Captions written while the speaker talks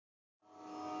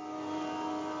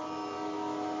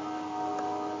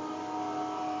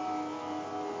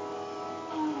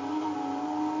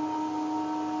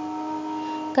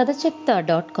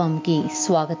కథచెప్తా.comకి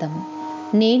స్వాగతం.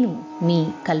 నేను మీ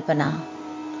కల్పన.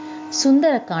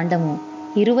 సుందరకాండము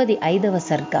 25వ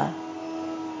సర్గ.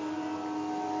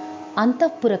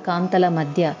 అంతఃపుర కాంతల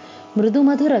మధ్య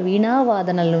మృదుమధుర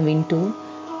వీణావాదనలను వింటూ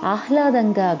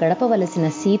ఆహ్లాదంగా గడపవలసిన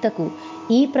సీతకు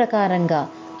ఈ ప్రకారంగా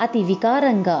అతి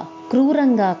వికారంగా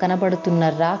క్రూరంగా కనబడుతున్న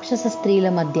రాక్షస స్త్రీల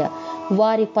మధ్య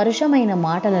వారి పరుషమైన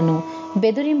మాటలను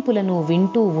బెదిరింపులను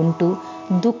వింటూ ఉంటూ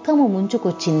దుఃఖము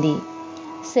ముంచుకొచ్చింది.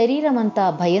 శరీరమంతా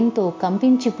భయంతో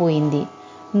కంపించిపోయింది.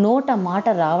 నోట మాట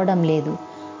రావడం లేదు.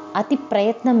 అతి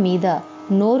ప్రయత్నం మీద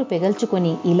నోరు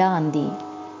పెగల్చుకొని ఇలా అంది.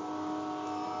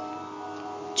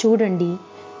 చూడండి,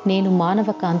 నేను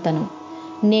మానవకాంతను.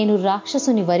 నేను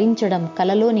రాక్షసుని వరించడం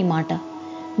కలలోని మాట.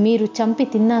 మీరు చంపి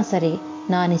తిన్నా సరే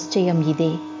నా నిశ్చయం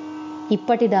ఇదే.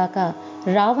 ఇప్పటిదాకా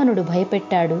రావణుడు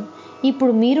భయపెట్టాడు,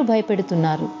 ఇప్పుడు మీరు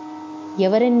భయపెడుతున్నారు.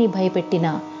 ఎవరెన్ని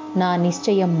భయపెట్టినా నా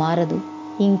నిశ్చయం మారదు.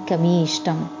 ఇంక మీ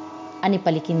ఇష్టం అని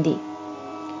పలికింది.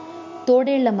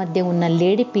 తోడేళ్ల మధ్య ఉన్న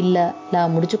లేడి పిల్లలా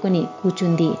ముడుచుకొని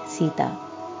కూచుంది సీత.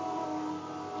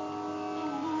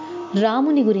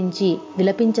 రాముని గురించి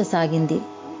విలపించసాగింది.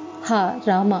 హా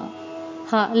రామ,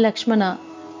 హా లక్ష్మణ,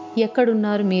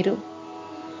 ఎక్కడున్నారు మీరు?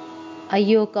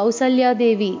 అయ్యో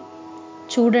కౌసల్యాదేవి,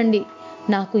 చూడండి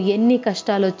నాకు ఎన్ని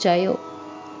కష్టాలొచ్చాయో.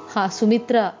 హా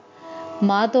సుమిత్ర,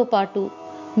 మాతో పాటు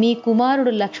మీ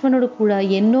కుమారుడు లక్ష్మణుడు కూడా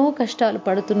ఎన్నో కష్టాలు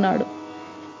పడుతున్నాడు.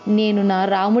 నేను నా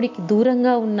రాముడికి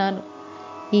దూరంగా ఉన్నాను.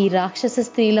 ఈ రాక్షస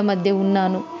స్త్రీల మధ్య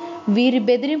ఉన్నాను. వీరి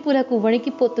బెదిరింపులకు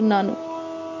వణికిపోతున్నాను.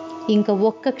 ఇంక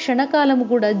ఒక్క క్షణకాలము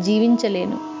కూడా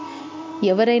జీవించలేను.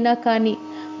 ఎవరైనా కానీ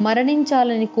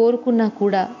మరణించాలని కోరుకున్నా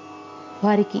కూడా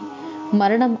వారికి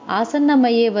మరణం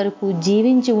ఆసన్నమయ్యే వరకు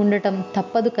జీవించి ఉండటం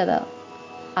తప్పదు కదా.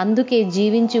 అందుకే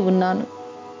జీవించి ఉన్నాను.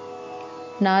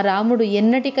 నా రాముడు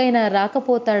ఎన్నటికైనా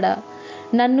రాకపోతాడా,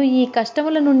 నన్ను ఈ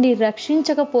కష్టముల నుండి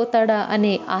రక్షించకపోతాడా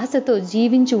అనే ఆశతో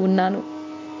జీవించి ఉన్నాను.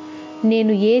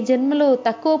 నేను ఏ జన్మలో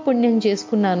తక్కువ పుణ్యం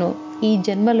చేసుకున్నానో ఈ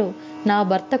జన్మలో నా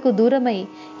భర్తకు దూరమై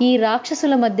ఈ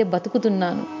రాక్షసుల మధ్య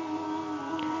బతుకుతున్నాను.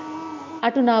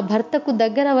 అటు నా భర్తకు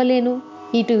దగ్గరవలేను,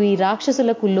 ఇటు ఈ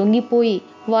రాక్షసులకు లొంగిపోయి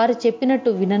వారు చెప్పినట్టు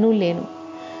వినను లేను.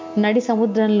 నడి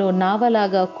సముద్రంలో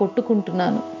నావలాగా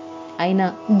కొట్టుకుంటున్నాను. అయినా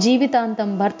జీవితాంతం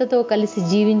భర్తతో కలిసి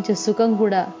జీవించే సుఖం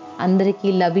కూడా అందరికీ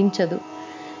లభించదు.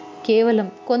 కేవలం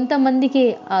కొంతమందికే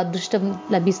ఆ అదృష్టం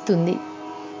లభిస్తుంది.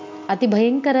 అతి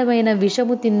భయంకరమైన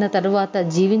విషము తిన్న తరువాత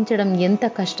జీవించడం ఎంత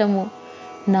కష్టమో,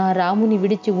 నా రాముని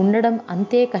విడిచి ఉండడం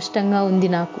అంతే కష్టంగా ఉంది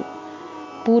నాకు.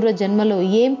 పూర్వజన్మలో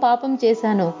ఏం పాపం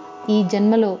చేశానో ఈ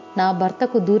జన్మలో నా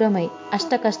భర్తకు దూరమై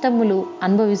అష్ట కష్టములు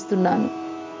అనుభవిస్తున్నాను.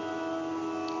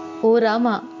 ఓ రామ,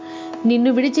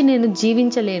 నిన్ను విడిచి నేను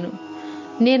జీవించలేను.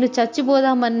 నేను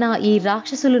చచ్చిపోదామన్నా ఈ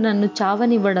రాక్షసులు నన్ను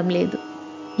చావనివ్వడం లేదు.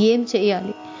 ఏం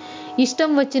చేయాలి? ఇష్టం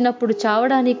వచ్చినప్పుడు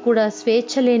చావడానికి కూడా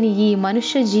స్వేచ్ఛ లేని ఈ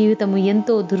మనుష్య జీవితము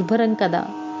ఎంతో దుర్భరం కదా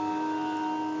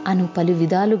అను పలు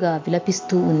విధాలుగా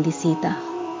విలపిస్తూ ఉంది సీత.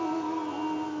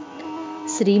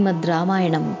 శ్రీమద్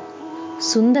రామాయణము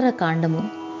సుందరకాండము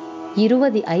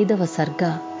 25వ సర్గ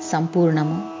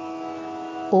సంపూర్ణము.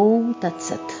 ఓం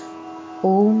తత్సత్.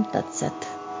 ఓం తత్సత్.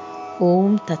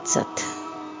 ఓం తత్సత్.